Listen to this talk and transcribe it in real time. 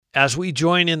As we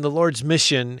join in the Lord's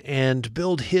mission and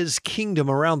build His kingdom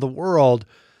around the world,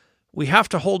 we have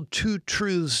to hold two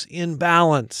truths in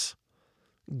balance.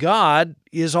 God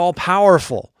is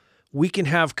all-powerful. We can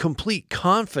have complete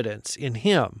confidence in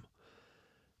Him.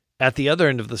 At the other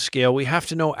end of the scale, we have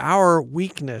to know our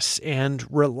weakness and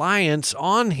reliance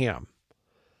on Him.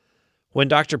 When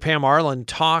Dr. Pam Arlen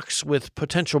talks with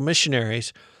potential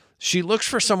missionaries, she looks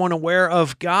for someone aware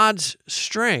of God's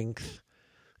strength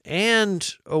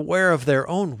and aware of their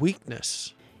own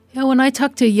weakness. Yeah, when I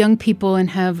talk to young people and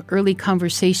have early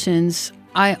conversations,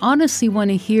 I honestly want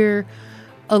to hear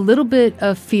a little bit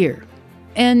of fear.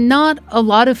 And not a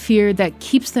lot of fear that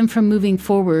keeps them from moving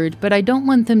forward, but I don't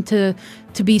want them to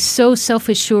be so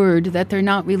self-assured that they're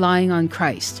not relying on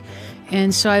Christ.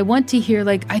 And so I want to hear,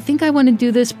 I think I want to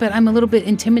do this, but I'm a little bit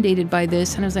intimidated by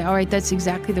this. And I was like, all right, that's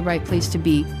exactly the right place to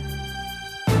be.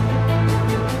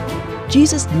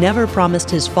 Jesus never promised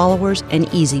his followers an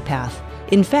easy path.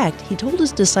 In fact, he told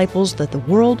his disciples that the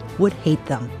world would hate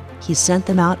them. He sent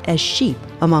them out as sheep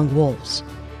among wolves.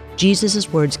 Jesus'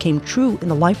 words came true in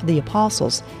the life of the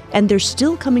apostles, and they're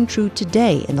still coming true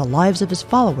today in the lives of his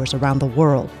followers around the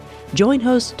world. Join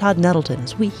host Todd Nettleton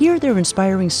as we hear their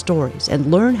inspiring stories and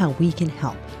learn how we can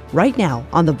help, right now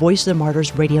on the Voice of the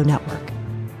Martyrs Radio Network.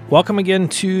 Welcome again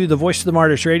to the Voice of the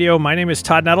Martyrs Radio. My name is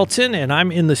Todd Nettleton, and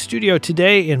I'm in the studio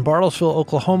today in Bartlesville,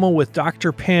 Oklahoma with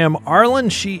Dr. Pam Arlen.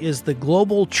 She is the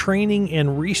Global Training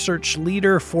and Research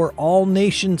Leader for All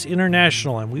Nations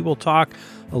International, and we will talk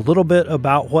a little bit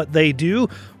about what they do,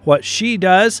 what she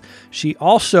does. She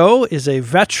also is a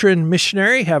veteran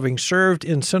missionary, having served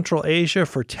in Central Asia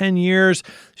for 10 years.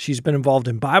 She's been involved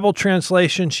in Bible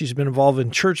translation. She's been involved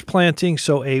in church planting,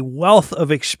 so a wealth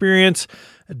of experience.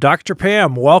 Dr.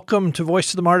 Pam, welcome to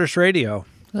Voice of the Martyrs Radio.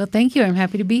 Well, thank you. I'm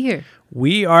happy to be here.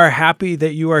 We are happy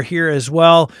that you are here as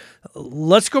well.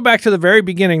 Let's go back to the very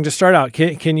beginning to start out.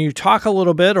 Can you talk a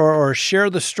little bit or share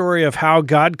the story of how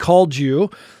God called you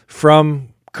from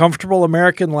comfortable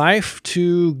American life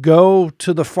to go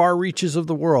to the far reaches of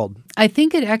the world? I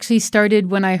think it actually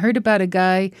started when I heard about a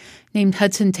guy named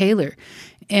Hudson Taylor,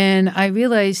 and I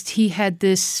realized he had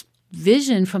this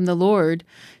vision from the Lord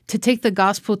to take the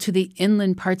gospel to the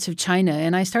inland parts of China.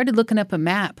 And I started looking up a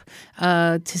map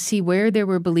to see where there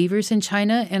were believers in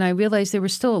China, and I realized there were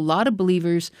still a lot of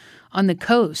believers on the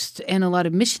coast and a lot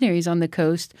of missionaries on the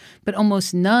coast, but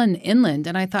almost none inland.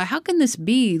 And I thought, how can this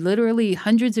be? Literally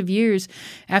hundreds of years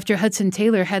after Hudson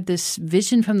Taylor had this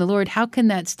vision from the Lord, how can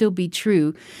that still be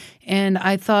true? And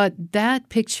I thought that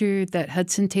picture that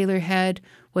Hudson Taylor had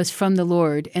was from the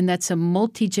Lord, and that's a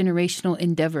multi-generational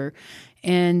endeavor.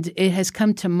 And it has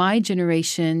come to my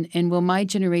generation, and will my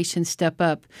generation step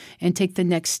up and take the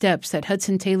next steps that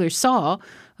Hudson Taylor saw,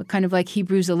 kind of like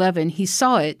Hebrews 11. He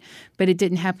saw it, but it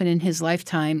didn't happen in his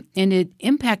lifetime. And it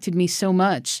impacted me so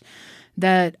much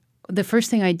that the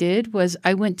first thing I did was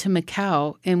I went to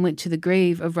Macau and went to the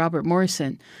grave of Robert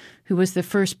Morrison, who was the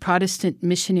first Protestant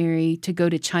missionary to go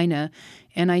to China.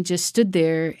 And I just stood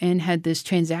there and had this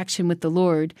transaction with the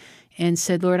Lord and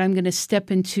said, Lord, I'm going to step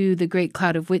into the great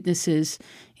cloud of witnesses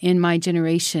in my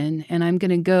generation, and I'm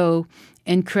going to go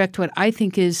and correct what I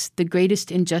think is the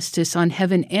greatest injustice on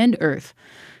heaven and earth,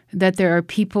 that there are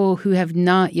people who have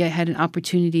not yet had an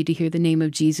opportunity to hear the name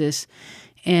of Jesus.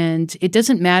 And it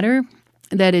doesn't matter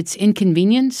that it's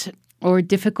inconvenient or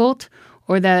difficult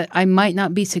or that I might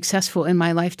not be successful in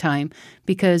my lifetime,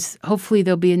 because hopefully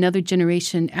there'll be another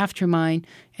generation after mine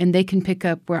and they can pick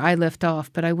up where I left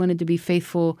off. But I wanted to be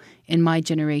faithful in my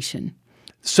generation.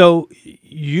 So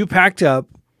you packed up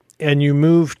and you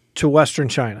moved to Western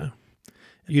China.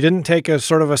 You didn't take a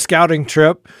sort of a scouting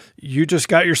trip. You just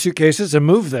got your suitcases and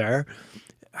moved there.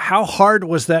 How hard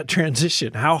was that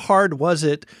transition? How hard was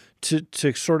it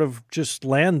to sort of just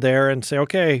land there and say,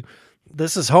 okay,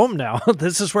 this is home now.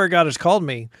 This is where God has called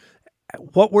me.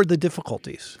 What were the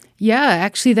difficulties? Yeah,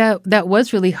 actually, that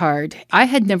was really hard. I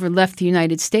had never left the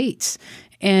United States.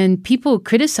 And people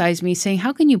criticized me saying,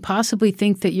 how can you possibly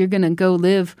think that you're going to go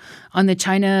live on the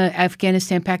China,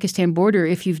 Afghanistan, Pakistan border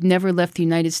if you've never left the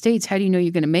United States? How do you know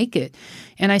you're going to make it?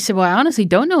 And I said, well, I honestly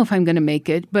don't know if I'm going to make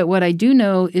it. But what I do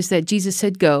know is that Jesus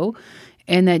said go,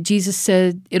 and that Jesus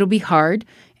said it'll be hard.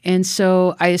 And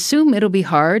so I assume it'll be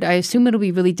hard. I assume it'll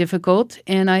be really difficult.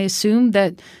 And I assume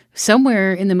that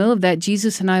somewhere in the middle of that,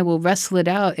 Jesus and I will wrestle it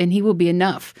out, and he will be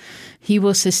enough. He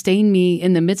will sustain me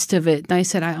in the midst of it. And I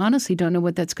said, I honestly don't know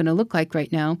what that's going to look like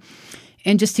right now.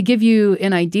 And just to give you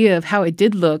an idea of how it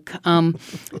did look,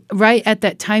 right at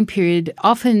that time period,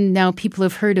 often now people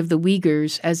have heard of the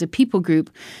Uyghurs as a people group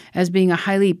as being a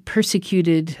highly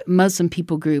persecuted Muslim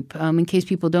people group. In case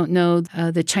people don't know,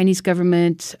 the Chinese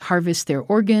government harvests their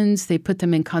organs. They put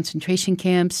them in concentration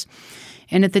camps.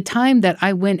 And at the time that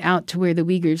I went out to where the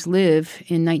Uyghurs live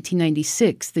in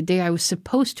 1996, the day I was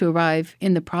supposed to arrive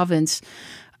in the province,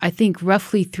 I think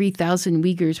roughly 3,000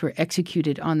 Uyghurs were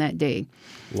executed on that day.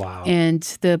 Wow. And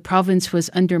the province was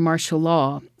under martial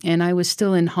law. And I was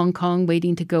still in Hong Kong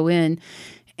waiting to go in.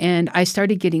 And I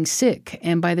started getting sick.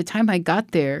 And by the time I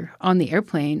got there on the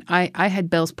airplane, I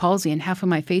had Bell's palsy and half of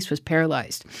my face was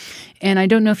paralyzed. And I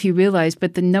don't know if you realize,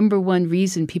 but the number one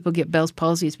reason people get Bell's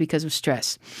palsy is because of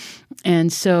stress.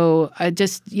 And so I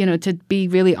just, to be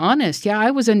really honest, I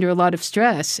was under a lot of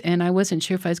stress and I wasn't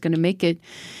sure if I was going to make it.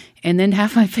 And then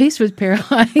half my face was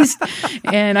paralyzed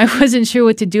and I wasn't sure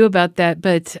what to do about that.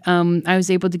 But I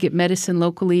was able to get medicine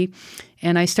locally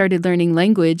and I started learning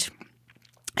language.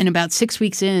 And about 6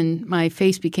 weeks in, my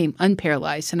face became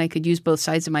unparalyzed and I could use both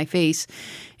sides of my face.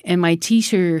 And my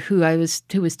teacher, who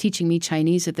was teaching me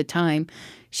Chinese at the time,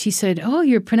 she said, "Oh,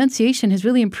 your pronunciation has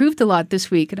really improved a lot this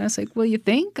week." And I was like, "Well, you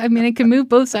think? I mean, I can move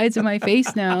both sides of my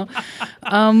face now."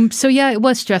 So it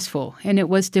was stressful and it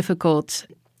was difficult.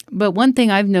 But one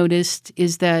thing I've noticed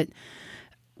is that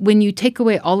when you take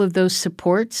away all of those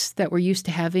supports that we're used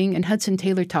to having, and Hudson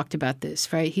Taylor talked about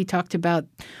this, right? He talked about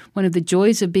one of the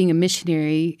joys of being a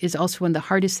missionary is also one of the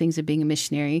hardest things of being a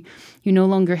missionary. You no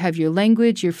longer have your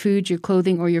language, your food, your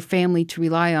clothing, or your family to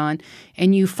rely on,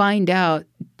 and you find out,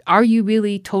 are you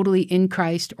really totally in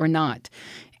Christ or not?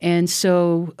 And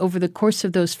so over the course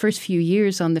of those first few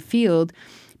years on the field,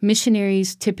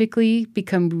 missionaries typically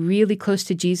become really close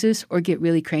to Jesus or get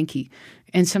really cranky,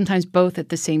 and sometimes both at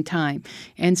the same time.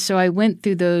 And so I went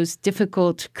through those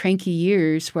difficult, cranky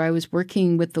years where I was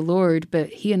working with the Lord, but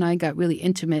he and I got really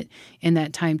intimate in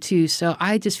that time too. So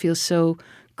I just feel so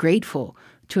grateful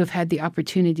to have had the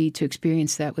opportunity to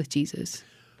experience that with Jesus.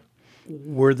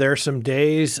 Were there some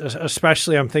days,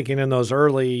 especially I'm thinking in those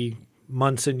early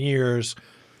months and years,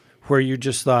 where you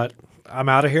just thought, I'm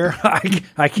out of here.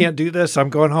 I can't do this. I'm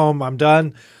going home. I'm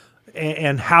done.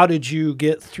 And how did you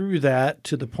get through that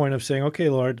to the point of saying, okay,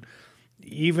 Lord,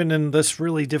 even in this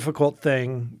really difficult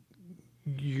thing,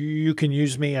 you can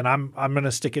use me and I'm going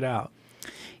to stick it out?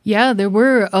 Yeah, there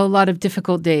were a lot of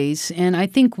difficult days. And I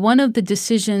think one of the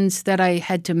decisions that I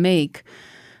had to make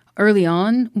early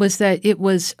on was that it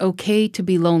was okay to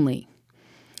be lonely.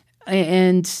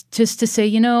 And just to say,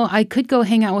 I could go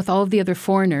hang out with all of the other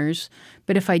foreigners,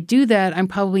 but if I do that, I'm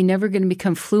probably never going to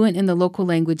become fluent in the local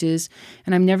languages,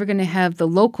 and I'm never going to have the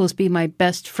locals be my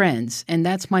best friends. And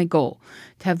that's my goal,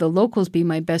 to have the locals be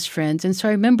my best friends. And so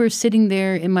I remember sitting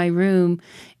there in my room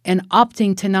and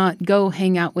opting to not go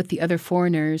hang out with the other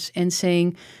foreigners and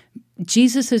saying,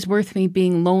 Jesus is worth me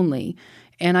being lonely.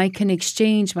 And I can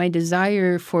exchange my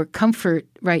desire for comfort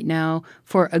right now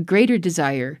for a greater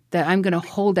desire that I'm going to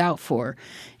hold out for.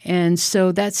 And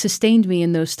so that sustained me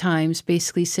in those times,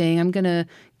 basically saying I'm going to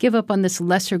give up on this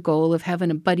lesser goal of having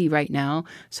a buddy right now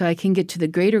so I can get to the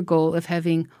greater goal of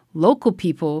having local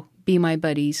people be my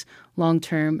buddies long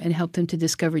term and help them to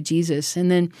discover Jesus. And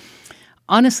then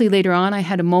honestly, later on, I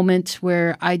had a moment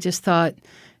where I just thought,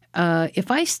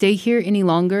 if I stay here any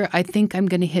longer, I think I'm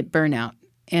going to hit burnout.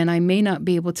 And I may not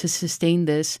be able to sustain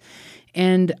this.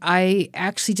 And I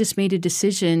actually just made a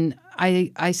decision.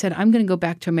 I said, I'm going to go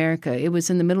back to America. It was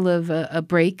in the middle of a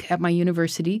break at my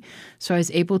university. So I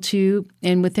was able to,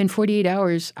 and within 48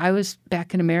 hours, I was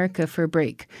back in America for a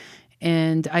break.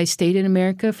 And I stayed in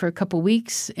America for a couple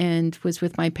weeks and was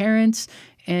with my parents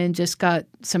and just got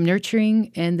some nurturing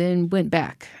and then went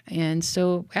back. And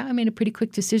so I made a pretty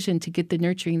quick decision to get the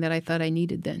nurturing that I thought I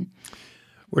needed then.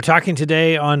 We're talking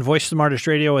today on Voice of the Martyrs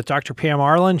Radio with Dr. Pam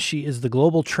Arlen. She is the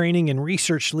Global Training and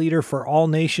Research Leader for All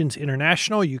Nations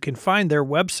International. You can find their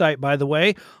website, by the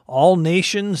way,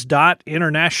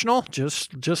 allnations.international,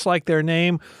 just like their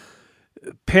name.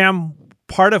 Pam,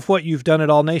 part of what you've done at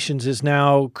All Nations is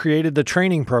now created the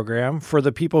training program for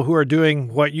the people who are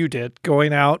doing what you did,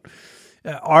 going out.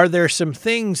 Are there some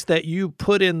things that you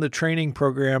put in the training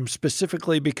program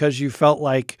specifically because you felt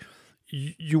like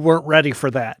you weren't ready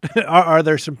for that? Are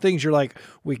there some things you're like,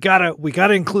 we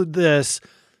gotta include this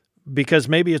because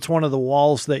maybe it's one of the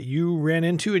walls that you ran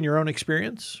into in your own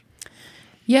experience?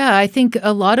 Yeah, I think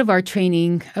a lot of our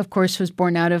training, of course, was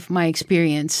born out of my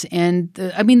experience. And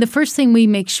the first thing we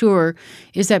make sure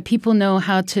is that people know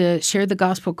how to share the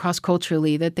gospel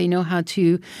cross-culturally, that they know how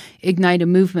to ignite a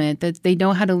movement, that they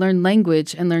know how to learn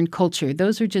language and learn culture.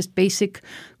 Those are just basic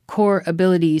core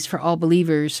abilities for all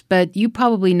believers. But you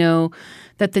probably know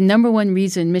that the number one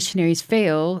reason missionaries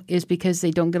fail is because they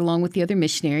don't get along with the other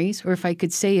missionaries, or if I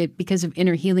could say it, because of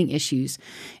inner healing issues.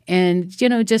 And,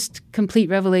 just complete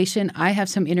revelation, I have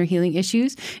some inner healing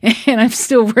issues, and I'm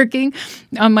still working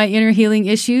on my inner healing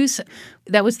issues.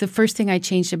 That was the first thing I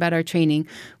changed about our training,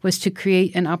 was to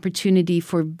create an opportunity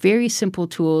for very simple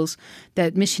tools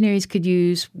that missionaries could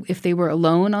use if they were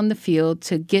alone on the field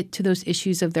to get to those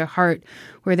issues of their heart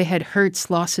where they had hurts,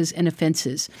 losses, and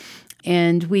offenses.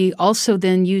 And we also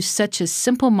then use such a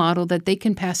simple model that they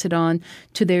can pass it on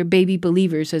to their baby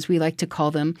believers, as we like to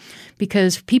call them,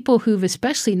 because people who've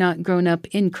especially not grown up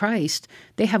in Christ,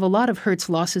 they have a lot of hurts,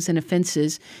 losses, and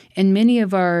offenses. And many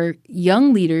of our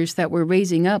young leaders that we're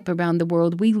raising up around the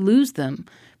world, we lose them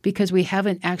because we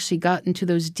haven't actually gotten to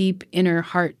those deep inner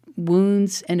heart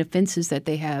wounds and offenses that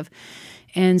they have.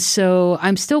 And so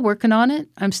I'm still working on it.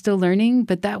 I'm still learning,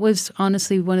 but that was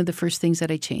honestly one of the first things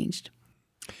that I changed.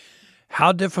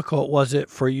 How difficult was it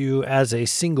for you as a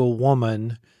single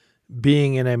woman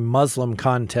being in a Muslim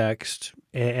context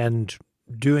and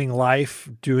doing life,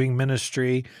 doing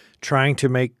ministry, trying to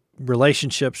make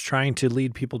relationships, trying to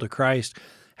lead people to Christ?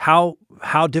 How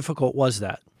difficult was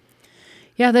that?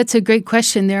 Yeah, that's a great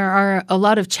question. There are a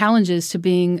lot of challenges to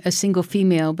being a single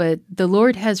female, but the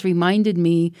Lord has reminded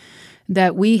me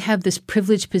that we have this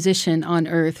privileged position on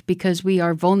earth because we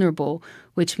are vulnerable,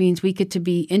 which means we get to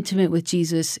be intimate with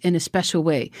Jesus in a special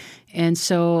way. And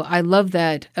so I love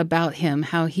that about him,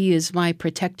 how he is my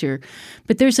protector.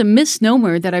 But there's a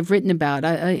misnomer that I've written about.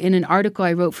 In an article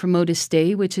I wrote for Modus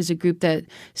Dei, which is a group that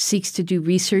seeks to do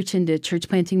research into church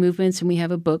planting movements, and we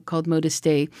have a book called Modus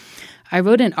Dei. I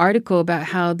wrote an article about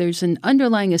how there's an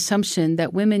underlying assumption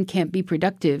that women can't be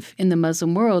productive in the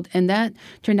Muslim world, and that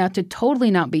turned out to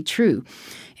totally not be true.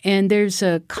 And there's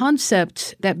a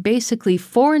concept that basically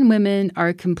foreign women are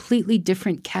a completely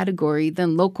different category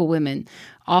than local women,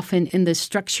 often in the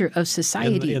structure of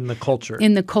society. In the culture.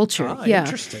 In the culture, yeah.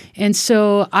 Interesting. And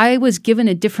so I was given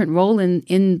a different role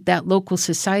in that local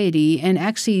society. And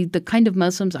actually, the kind of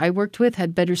Muslims I worked with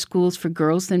had better schools for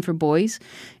girls than for boys.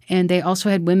 And they also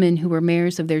had women who were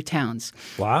mayors of their towns.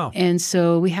 Wow. And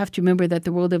so we have to remember that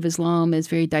the world of Islam is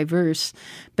very diverse.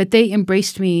 But they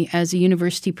embraced me as a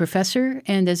university professor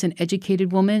and as an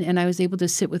educated woman, and I was able to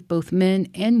sit with both men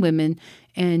and women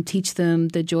and teach them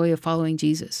the joy of following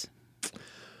Jesus.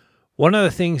 One of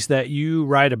the things that you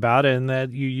write about and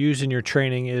that you use in your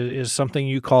training is something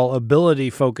you call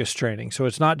ability-focused training. So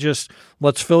it's not just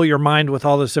let's fill your mind with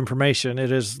all this information.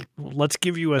 It is let's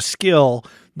give you a skill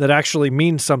that actually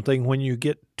means something when you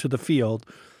get to the field.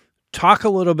 Talk a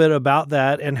little bit about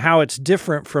that and how it's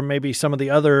different from maybe some of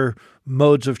the other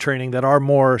modes of training that are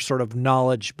more sort of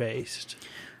knowledge-based.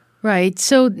 Right.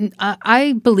 So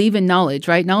I believe in knowledge,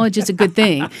 right? Knowledge is a good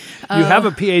thing. You have a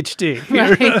PhD.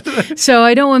 Right. So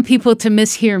I don't want people to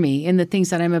mishear me in the things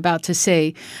that I'm about to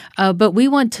say. But we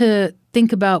want to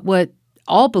think about what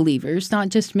all believers, not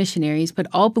just missionaries, but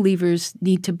all believers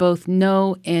need to both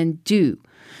know and do.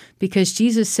 Because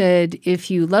Jesus said,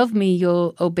 if you love me,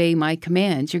 you'll obey my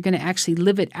commands. You're going to actually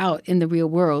live it out in the real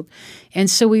world. And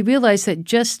so we realize that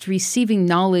just receiving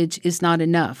knowledge is not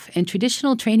enough. And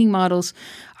traditional training models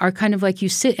are kind of like you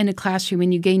sit in a classroom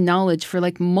and you gain knowledge for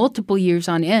like multiple years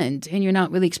on end, and you're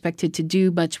not really expected to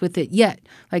do much with it yet.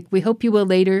 Like we hope you will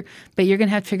later, but you're going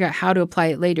to have to figure out how to apply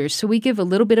it later. So we give a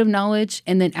little bit of knowledge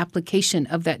and then application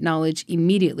of that knowledge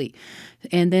immediately.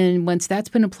 And then once that's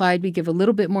been applied, we give a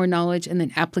little bit more knowledge and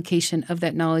then application of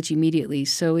that knowledge immediately.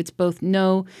 So it's both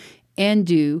know and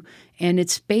do. And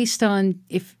it's based on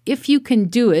if you can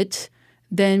do it,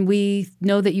 then we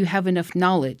know that you have enough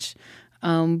knowledge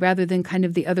rather than kind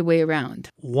of the other way around.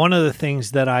 One of the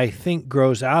things that I think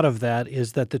grows out of that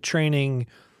is that the training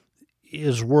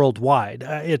is worldwide.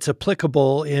 It's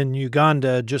applicable in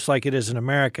Uganda just like it is in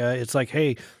America. It's like,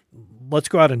 hey, let's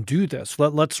go out and do this.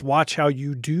 Let's watch how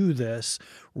you do this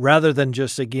rather than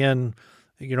just, again,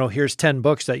 here's 10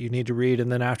 books that you need to read,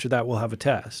 and then after that we'll have a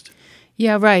test.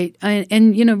 Yeah, right.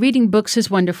 And reading books is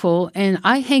wonderful. And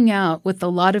I hang out with a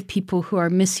lot of people who are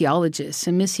missiologists,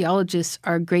 and missiologists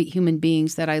are great human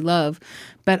beings that I love.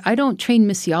 But I don't train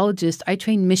missiologists. I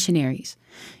train missionaries.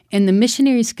 And the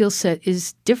missionary skill set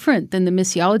is different than the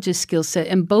missiologist skill set,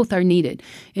 and both are needed.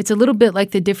 It's a little bit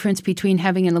like the difference between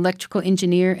having an electrical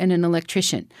engineer and an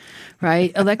electrician,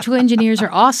 right? Electrical engineers are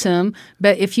awesome,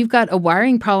 but if you've got a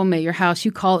wiring problem at your house,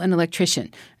 you call an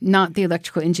electrician, not the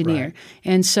electrical engineer. Right.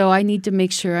 And so I need to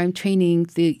make sure I'm training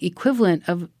the equivalent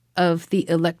of the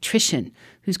electrician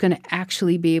who's going to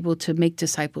actually be able to make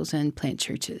disciples and plant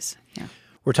churches. Yeah.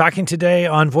 We're talking today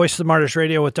on Voice of the Martyrs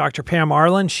Radio with Dr. Pam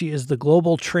Arlen. She is the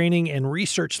Global Training and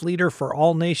Research Leader for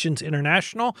All Nations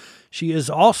International. She is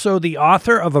also the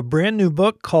author of a brand new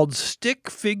book called Stick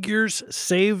Figures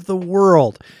Save the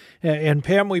World. And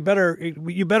Pam, you better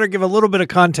give a little bit of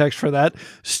context for that.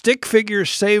 Stick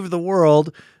Figures Save the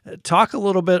World. Talk a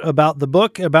little bit about the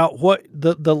book, about what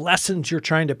the lessons you're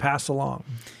trying to pass along.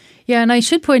 Yeah, and I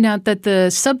should point out that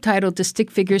the subtitle to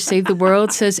Stick Figures Save the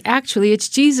World says, actually, it's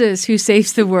Jesus who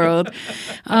saves the world.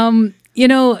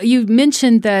 You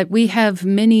mentioned that we have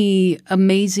many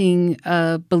amazing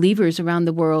believers around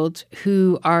the world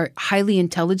who are highly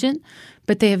intelligent,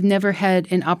 but they have never had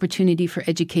an opportunity for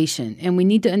education. And we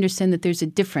need to understand that there's a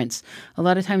difference. A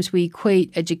lot of times we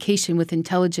equate education with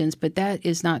intelligence, but that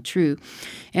is not true.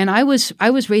 And I was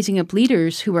raising up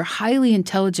leaders who were highly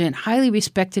intelligent, highly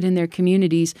respected in their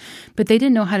communities, but they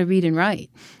didn't know how to read and write.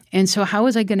 And so how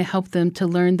was I going to help them to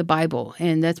learn the Bible?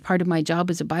 And that's part of my job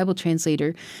as a Bible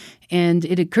translator. And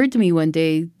it occurred to me one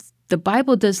day, the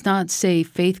Bible does not say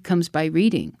faith comes by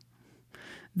reading.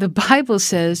 The Bible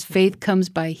says faith comes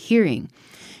by hearing.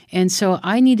 And so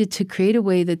I needed to create a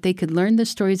way that they could learn the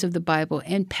stories of the Bible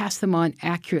and pass them on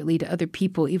accurately to other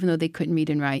people, even though they couldn't read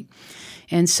and write.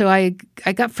 And so I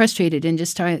got frustrated and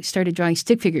just started drawing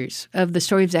stick figures of the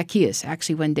story of Zacchaeus,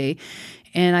 actually, one day.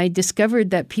 And I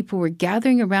discovered that people were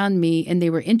gathering around me and they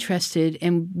were interested.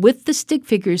 And with the stick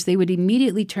figures, they would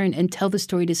immediately turn and tell the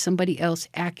story to somebody else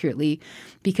accurately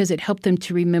because it helped them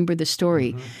to remember the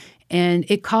story. Mm-hmm. And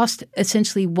it cost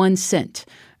essentially 1 cent.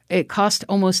 It cost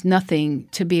almost nothing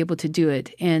to be able to do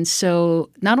it. And so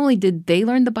not only did they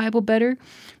learn the Bible better,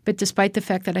 but despite the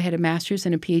fact that I had a master's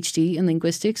and a PhD in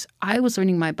linguistics, I was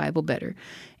learning my Bible better.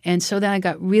 And so then I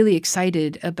got really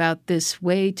excited about this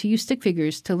way to use stick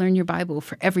figures to learn your Bible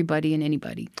for everybody and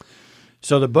anybody.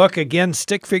 So the book, again,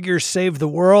 Stick Figures Save the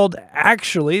World.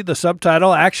 Actually, the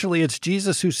subtitle, it's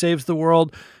Jesus Who Saves the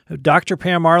World. Dr.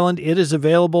 Pam Arlen, it is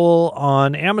available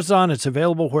on Amazon. It's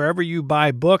available wherever you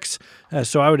buy books.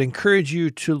 So I would encourage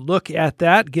you to look at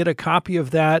that, get a copy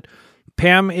of that.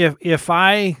 Pam, if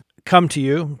I come to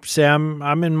you, Sam,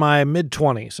 I'm in my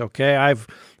mid-20s, okay?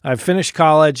 I've finished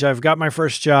college. I've got my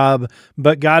first job,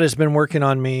 but God has been working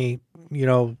on me.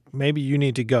 Maybe you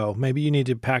need to go. Maybe you need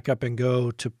to pack up and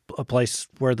go to a place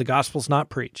where the gospel's not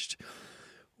preached.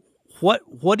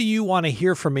 What do you want to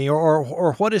hear from me?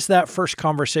 Or what is that first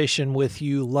conversation with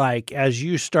you like as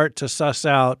you start to suss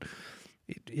out,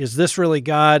 is this really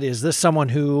God? Is this someone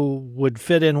who would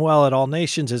fit in well at All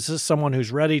Nations? Is this someone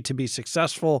who's ready to be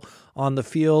successful on the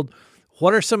field?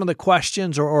 What are some of the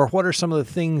questions or what are some of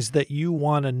the things that you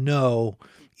want to know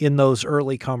in those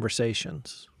early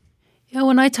conversations? Yeah,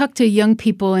 when I talk to young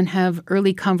people and have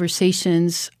early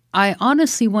conversations, I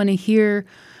honestly want to hear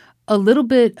a little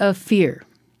bit of fear.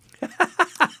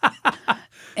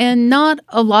 And not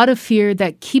a lot of fear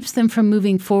that keeps them from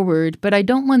moving forward, but I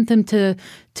don't want them to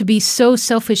be so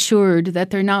self-assured that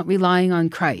they're not relying on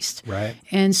Christ. Right.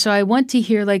 And so I want to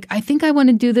hear, I think I want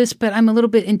to do this, but I'm a little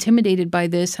bit intimidated by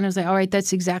this. And I was like, all right,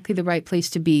 that's exactly the right place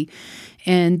to be.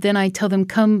 And then I tell them,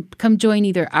 come join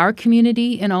either our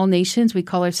community in All Nations. We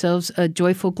call ourselves a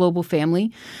joyful global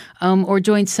family, or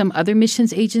join some other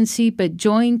missions agency, but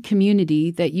join community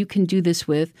that you can do this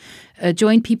with.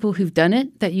 Join people who've done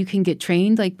it, that you can get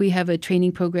trained. Like we have a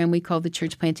training program we call the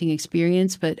Church Planting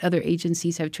Experience, but other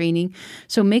agencies have training.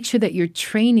 So make sure that you're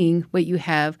training what you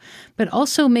have, but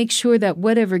also make sure that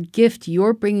whatever gift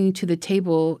you're bringing to the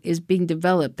table is being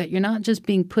developed, that you're not just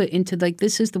being put into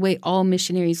this is the way all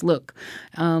missionaries look.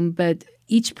 But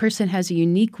each person has a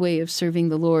unique way of serving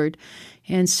the Lord.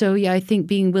 And so, I think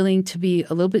being willing to be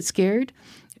a little bit scared,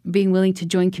 being willing to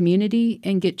join community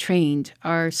and get trained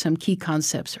are some key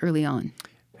concepts early on.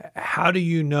 How do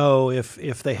you know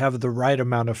if they have the right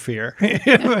amount of fear?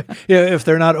 If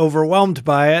they're not overwhelmed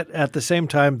by it, at the same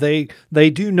time, they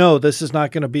do know this is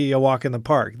not going to be a walk in the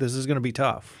park. This is going to be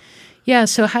tough. Yeah,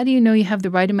 so how do you know you have the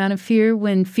right amount of fear?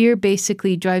 When fear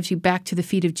basically drives you back to the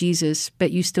feet of Jesus, but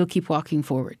you still keep walking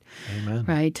forward. Amen.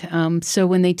 Right? So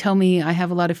when they tell me I have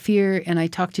a lot of fear and I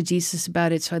talk to Jesus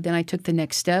about it, so then I took the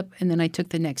next step and then I took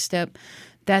the next step,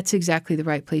 that's exactly the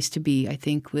right place to be, I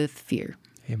think, with fear.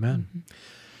 Amen. Mm-hmm.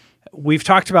 We've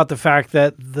talked about the fact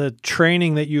that the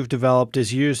training that you've developed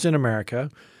is used in America.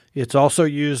 It's also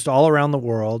used all around the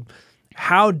world.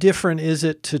 How different is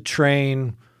it to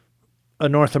train a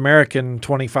North American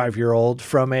 25-year-old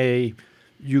from a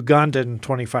Ugandan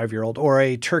 25-year-old or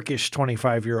a Turkish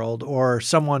 25-year-old or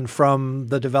someone from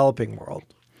the developing world?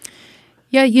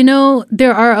 Yeah,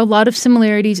 there are a lot of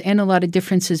similarities and a lot of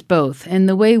differences both. And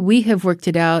the way we have worked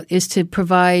it out is to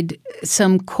provide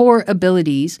some core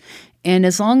abilities And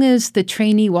as long as the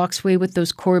trainee walks away with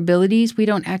those core abilities, we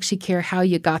don't actually care how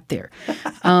you got there.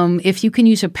 If you can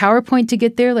use a PowerPoint to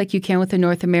get there, like you can with a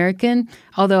North American,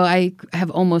 although I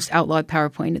have almost outlawed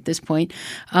PowerPoint at this point,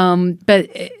 but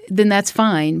then that's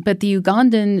fine. But the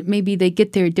Ugandan, maybe they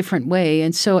get there a different way.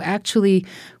 And so actually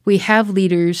we have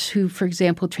leaders who, for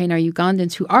example, train our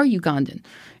Ugandans who are Ugandan.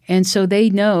 And so they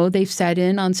know, they've sat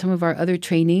in on some of our other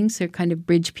trainings. They're kind of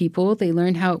bridge people. They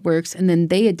learn how it works, and then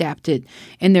they adapt it.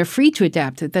 And they're free to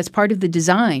adapt it. That's part of the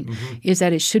design, is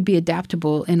that it should be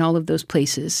adaptable in all of those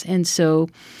places. And so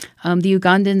the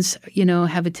Ugandans,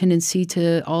 have a tendency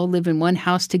to all live in one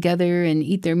house together and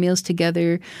eat their meals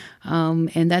together.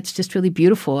 And that's just really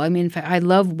beautiful. I mean, in fact, I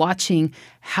love watching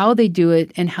how they do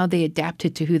it and how they adapt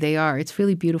it to who they are. It's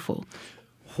really beautiful.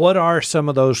 What are some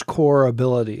of those core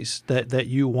abilities that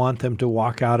you want them to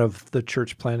walk out of the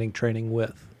church planting training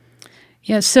with?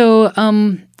 Yeah, so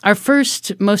our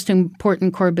first most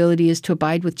important core ability is to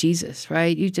abide with Jesus,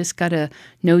 right? You just got to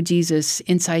know Jesus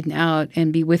inside and out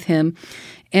and be with him.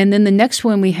 And then the next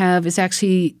one we have is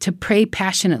actually to pray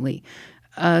passionately.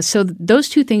 So those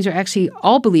two things are actually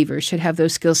all believers should have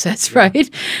those skill sets, right?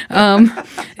 And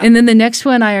then the next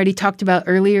one I already talked about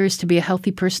earlier is to be a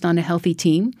healthy person on a healthy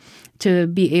team, to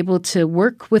be able to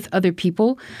work with other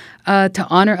people, to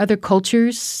honor other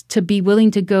cultures, to be willing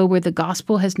to go where the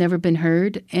gospel has never been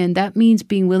heard. And that means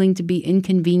being willing to be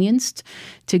inconvenienced,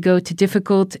 to go to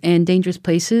difficult and dangerous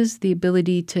places, the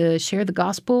ability to share the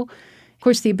gospel, of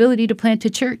course, the ability to plant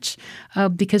a church,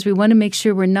 because we want to make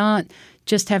sure we're not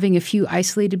just having a few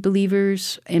isolated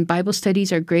believers. And Bible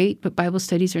studies are great, but Bible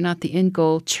studies are not the end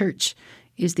goal. Church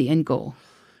is the end goal.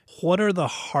 What are the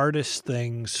hardest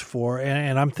things for,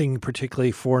 and I'm thinking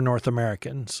particularly for North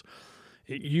Americans?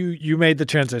 You made the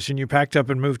transition. You packed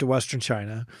up and moved to Western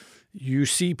China. You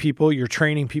see people, you're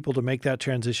training people to make that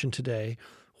transition today.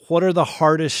 What are the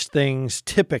hardest things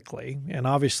typically? And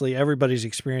obviously everybody's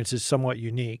experience is somewhat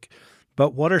unique,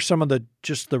 but what are some of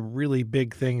the really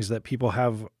big things that people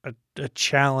have a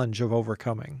challenge of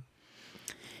overcoming?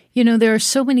 There are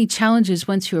so many challenges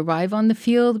once you arrive on the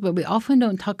field, but we often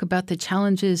don't talk about the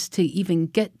challenges to even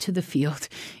get to the field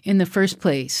in the first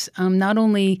place. Not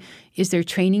only is there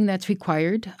training that's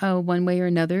required one way or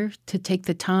another to take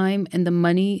the time and the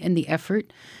money and the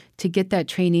effort to get that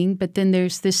training, but then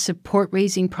there's this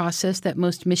support-raising process that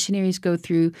most missionaries go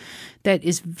through that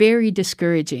is very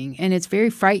discouraging. And it's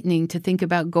very frightening to think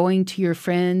about going to your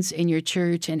friends in your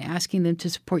church and asking them to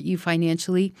support you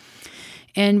financially.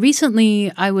 And recently,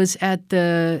 I was at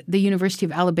the University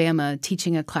of Alabama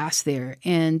teaching a class there,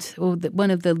 and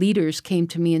one of the leaders came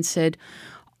to me and said,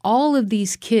 all of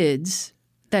these kids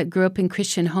that grew up in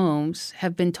Christian homes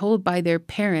have been told by their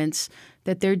parents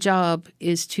that their job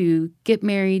is to get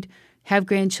married, have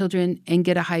grandchildren, and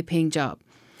get a high-paying job.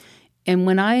 And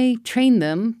when I train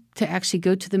them to actually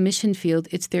go to the mission field,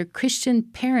 it's their Christian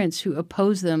parents who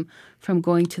oppose them from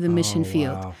going to the mission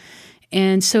field. Wow.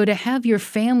 And so to have your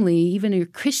family, even your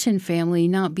Christian family,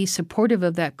 not be supportive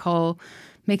of that call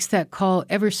makes that call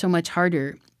ever so much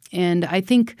harder. And I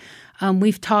think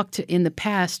we've talked in the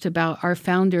past about our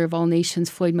founder of All Nations,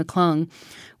 Floyd McClung,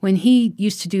 when he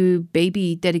used to do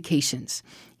baby dedications.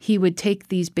 He would take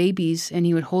these babies and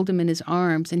he would hold them in his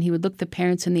arms and he would look the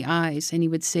parents in the eyes and he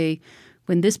would say,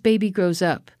 when this baby grows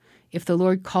up, if the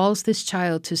Lord calls this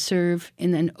child to serve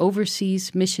in an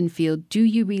overseas mission field, do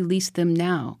you release them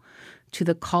now to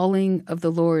the calling of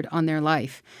the Lord on their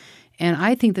life? And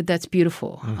I think that that's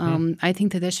beautiful. I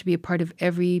think that should be a part of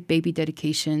every baby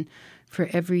dedication for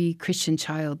every Christian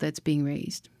child that's being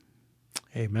raised.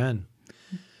 Amen.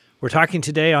 We're talking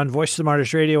today on Voice of the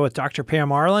Martyrs Radio with Dr.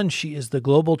 Pam Arlen. She is the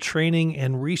Global Training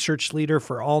and Research Leader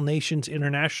for All Nations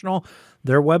International.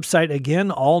 Their website,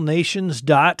 again,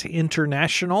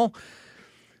 allnations.international.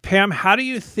 Pam, how do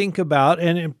you think about,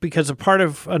 and because a part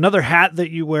of another hat that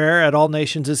you wear at All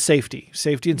Nations is safety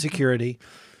and security,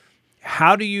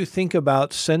 how do you think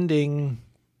about sending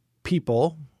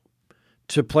people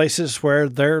to places where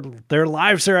their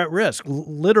lives are at risk?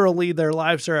 Literally, their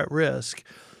lives are at risk.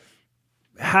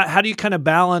 How do you kind of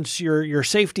balance your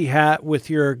safety hat with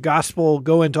your gospel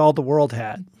go into all the world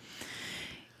hat?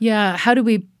 Yeah, how do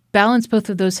we balance both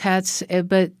of those hats?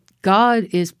 But God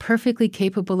is perfectly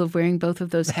capable of wearing both of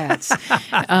those hats.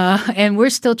 And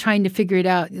we're still trying to figure it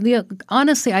out.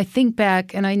 Honestly, I think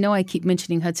back, and I know I keep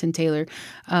mentioning Hudson Taylor,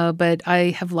 but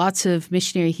I have lots of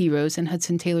missionary heroes, and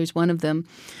Hudson Taylor's one of them.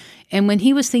 And when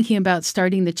he was thinking about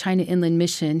starting the China Inland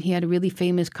Mission, he had a really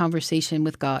famous conversation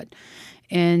with God.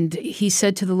 And he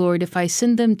said to the Lord, if I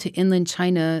send them to inland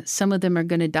China, some of them are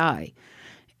going to die.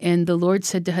 And the Lord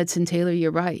said to Hudson Taylor,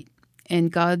 you're right.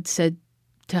 And God said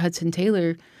to Hudson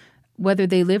Taylor, whether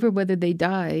they live or whether they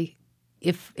die,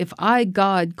 if I,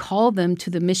 God, call them to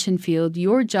the mission field,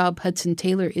 your job, Hudson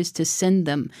Taylor, is to send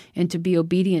them and to be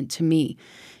obedient to me.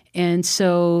 And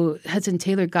so Hudson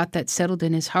Taylor got that settled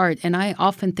in his heart. And I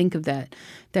often think of that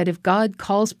if God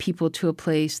calls people to a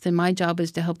place, then my job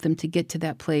is to help them to get to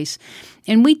that place.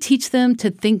 And we teach them to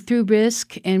think through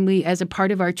risk. And we, as a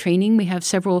part of our training, we have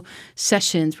several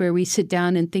sessions where we sit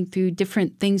down and think through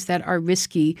different things that are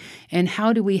risky and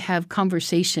how do we have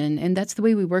conversation. And that's the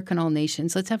way we work in All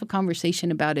Nations. Let's have a conversation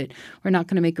about it. We're not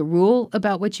going to make a rule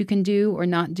about what you can do or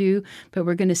not do, but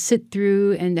we're going to sit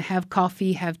through and have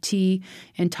coffee, have tea,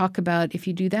 and talk about, if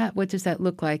you do that, what does that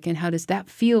look like? And how does that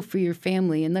feel for your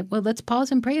family? And let's pause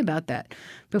and pray about that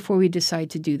before we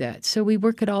decide to do that. So we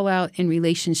work it all out in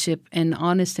relationship and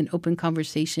honest and open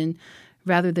conversation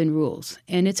rather than rules.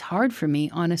 And it's hard for me,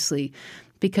 honestly,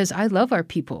 because I love our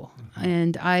people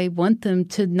and I want them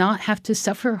to not have to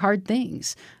suffer hard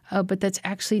things. But that's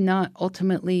actually not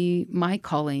ultimately my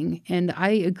calling. And I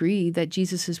agree that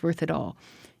Jesus is worth it all.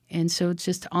 And so it's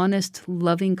just honest,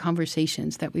 loving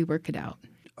conversations that we work it out.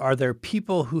 Are there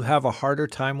people who have a harder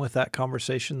time with that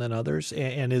conversation than others?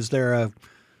 And is there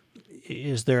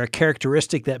a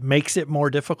characteristic that makes it more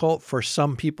difficult for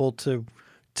some people to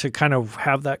kind of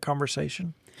have that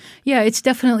conversation? Yeah, it's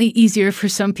definitely easier for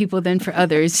some people than for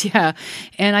others. Yeah.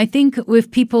 And I think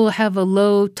if people have a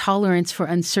low tolerance for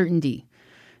uncertainty,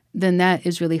 then that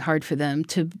is really hard for them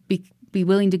to be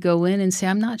willing to go in and say,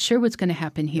 I'm not sure what's going to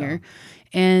happen here. Yeah.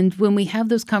 And when we have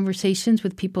those conversations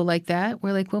with people like that,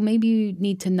 we're like, well, maybe you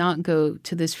need to not go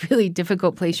to this really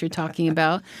difficult place you're talking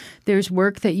about. There's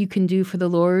work that you can do for the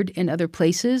Lord in other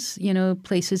places.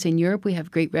 Places in Europe, we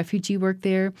have great refugee work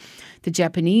there. The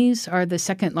Japanese are the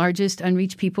second largest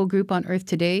unreached people group on earth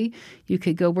today. You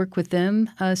could go work with them.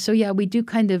 So yeah, we do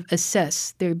kind of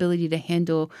assess their ability to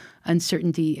handle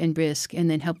uncertainty and risk and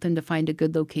then help them to find a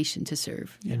good location to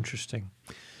serve. Interesting.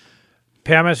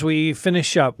 Pam, as we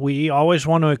finish up, we always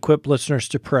want to equip listeners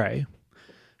to pray.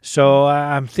 So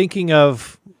I'm thinking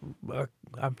of a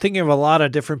lot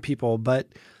of different people, but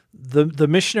the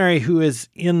missionary who is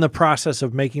in the process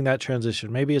of making that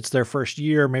transition, maybe it's their first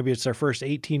year, maybe it's their first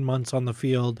 18 months on the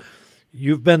field.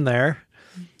 You've been there.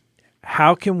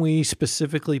 How can we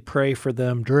specifically pray for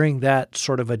them during that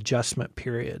sort of adjustment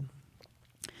period?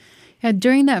 Yeah,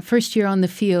 during that first year on the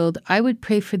field, I would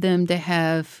pray for them to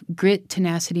have grit,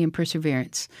 tenacity, and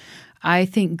perseverance. I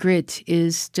think grit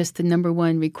is just the number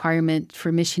one requirement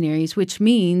for missionaries, which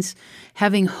means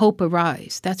having hope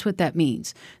arise. That's what that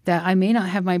means. That I may not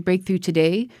have my breakthrough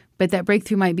today, but that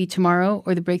breakthrough might be tomorrow,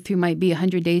 or the breakthrough might be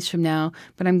 100 days from now,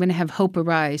 but I'm going to have hope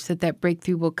arise that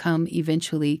breakthrough will come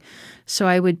eventually. So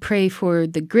I would pray for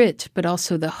the grit, but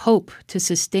also the hope to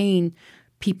sustain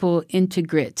people into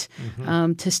grit,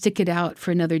 to stick it out for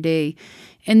another day.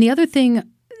 And the other thing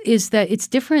is that it's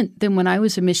different than when I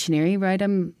was a missionary, right?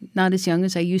 I'm not as young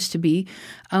as I used to be.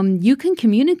 You can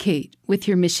communicate with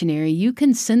your missionary. You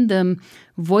can send them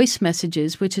voice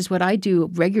messages, which is what I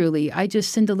do regularly. I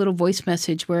just send a little voice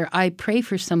message where I pray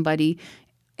for somebody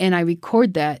and I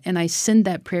record that and I send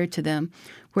that prayer to them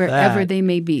wherever they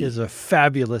may be. That is a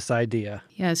fabulous idea.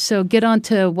 Yeah, so get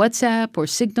onto WhatsApp or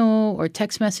Signal or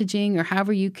text messaging or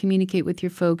however you communicate with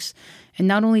your folks, and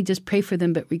not only just pray for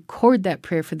them, but record that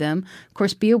prayer for them. Of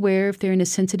course, be aware if they're in a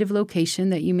sensitive location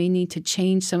that you may need to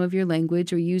change some of your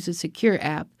language or use a secure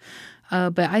app.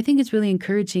 But I think it's really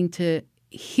encouraging to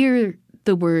hear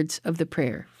the words of the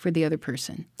prayer for the other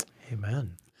person.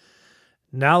 Amen.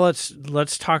 Now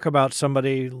let's talk about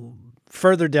somebody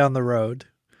further down the road,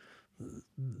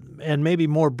 and maybe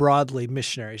more broadly,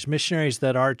 missionaries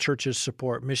that our churches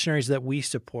support, missionaries that we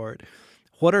support.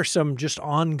 What are some just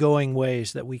ongoing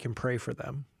ways that we can pray for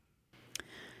them?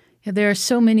 Yeah, there are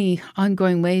so many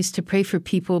ongoing ways to pray for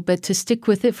people, but to stick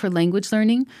with it for language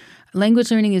learning.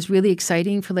 Language learning is really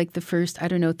exciting for like the first,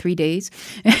 3 days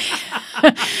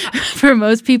for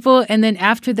most people. And then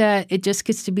after that, it just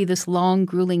gets to be this long,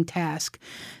 grueling task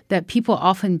that people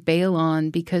often bail on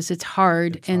because it's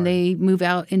hard and they move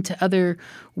out into other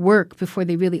work before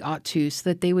they really ought to, so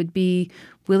that they would be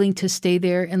willing to stay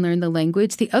there and learn the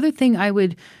language. The other thing I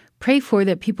would pray for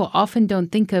that people often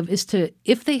don't think of is to,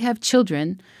 if they have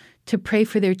children, to pray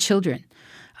for their children.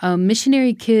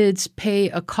 Missionary kids pay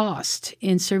a cost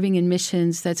in serving in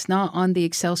missions that's not on the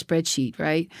Excel spreadsheet,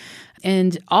 right?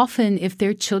 And often, if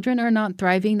their children are not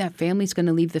thriving, that family's going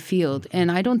to leave the field.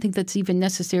 And I don't think that's even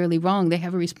necessarily wrong. They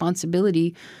have a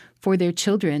responsibility for their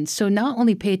children. So not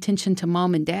only pay attention to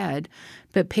mom and dad,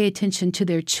 but pay attention to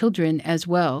their children as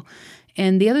well.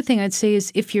 And the other thing I'd say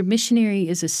is if your missionary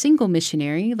is a single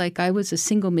missionary, like I was a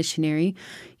single missionary,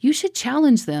 you should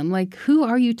challenge them. Like, who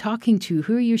are you talking to?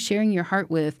 Who are you sharing your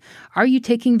heart with? Are you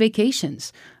taking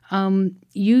vacations?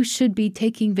 You should be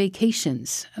taking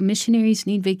vacations. Missionaries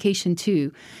need vacation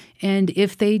too. And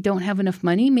if they don't have enough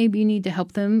money, maybe you need to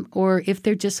help them. Or if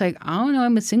they're just like, I don't know,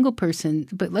 I'm a single person,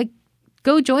 but like,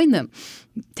 go join them.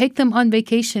 Take them on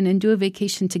vacation and do a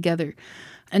vacation together.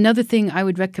 Another thing I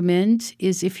would recommend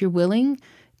is if you're willing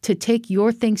to take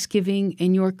your Thanksgiving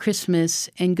and your Christmas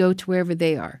and go to wherever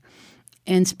they are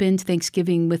and spend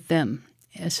Thanksgiving with them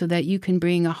so that you can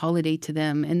bring a holiday to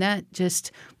them. And that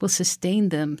just will sustain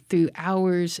them through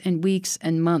hours and weeks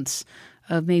and months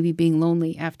of maybe being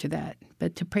lonely after that.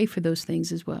 But to pray for those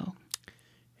things as well.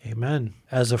 Amen.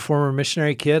 As a former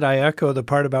missionary kid, I echo the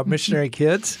part about missionary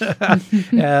kids,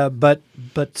 but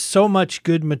so much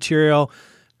good material.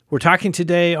 We're talking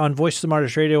today on Voice of the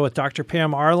Martyrs Radio with Dr.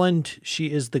 Pam Arland.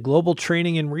 She is the Global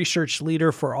Training and Research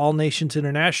Leader for All Nations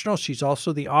International. She's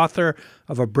also the author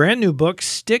of a brand new book,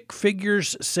 Stick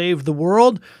Figures Save the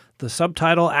World. The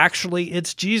subtitle, actually,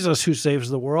 It's Jesus Who Saves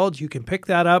the World. You can pick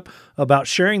that up about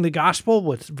sharing the gospel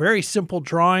with very simple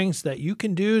drawings that you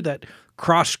can do that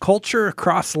cross culture,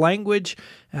 cross language.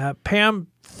 Pam,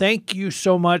 thank you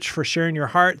so much for sharing your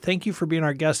heart. Thank you for being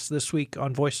our guest this week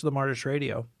on Voice of the Martyrs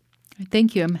Radio.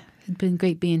 Thank you. It's been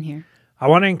great being here. I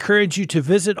want to encourage you to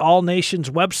visit All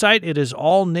Nations' website. It is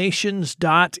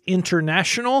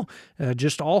allnations.international,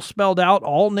 just all spelled out,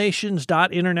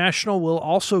 allnations.international. We'll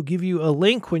also give you a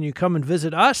link when you come and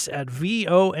visit us at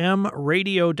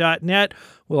vomradio.net.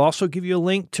 We'll also give you a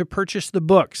link to purchase the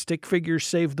book, Stick Figures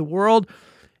Save the World.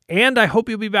 And I hope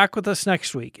you'll be back with us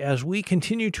next week as we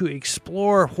continue to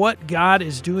explore what God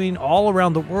is doing all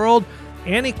around the world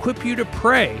and equip you to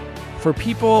pray for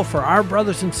people, for our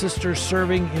brothers and sisters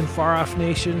serving in far-off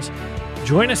nations.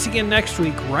 Join us again next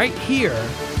week right here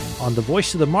on the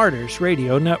Voice of the Martyrs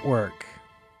Radio Network.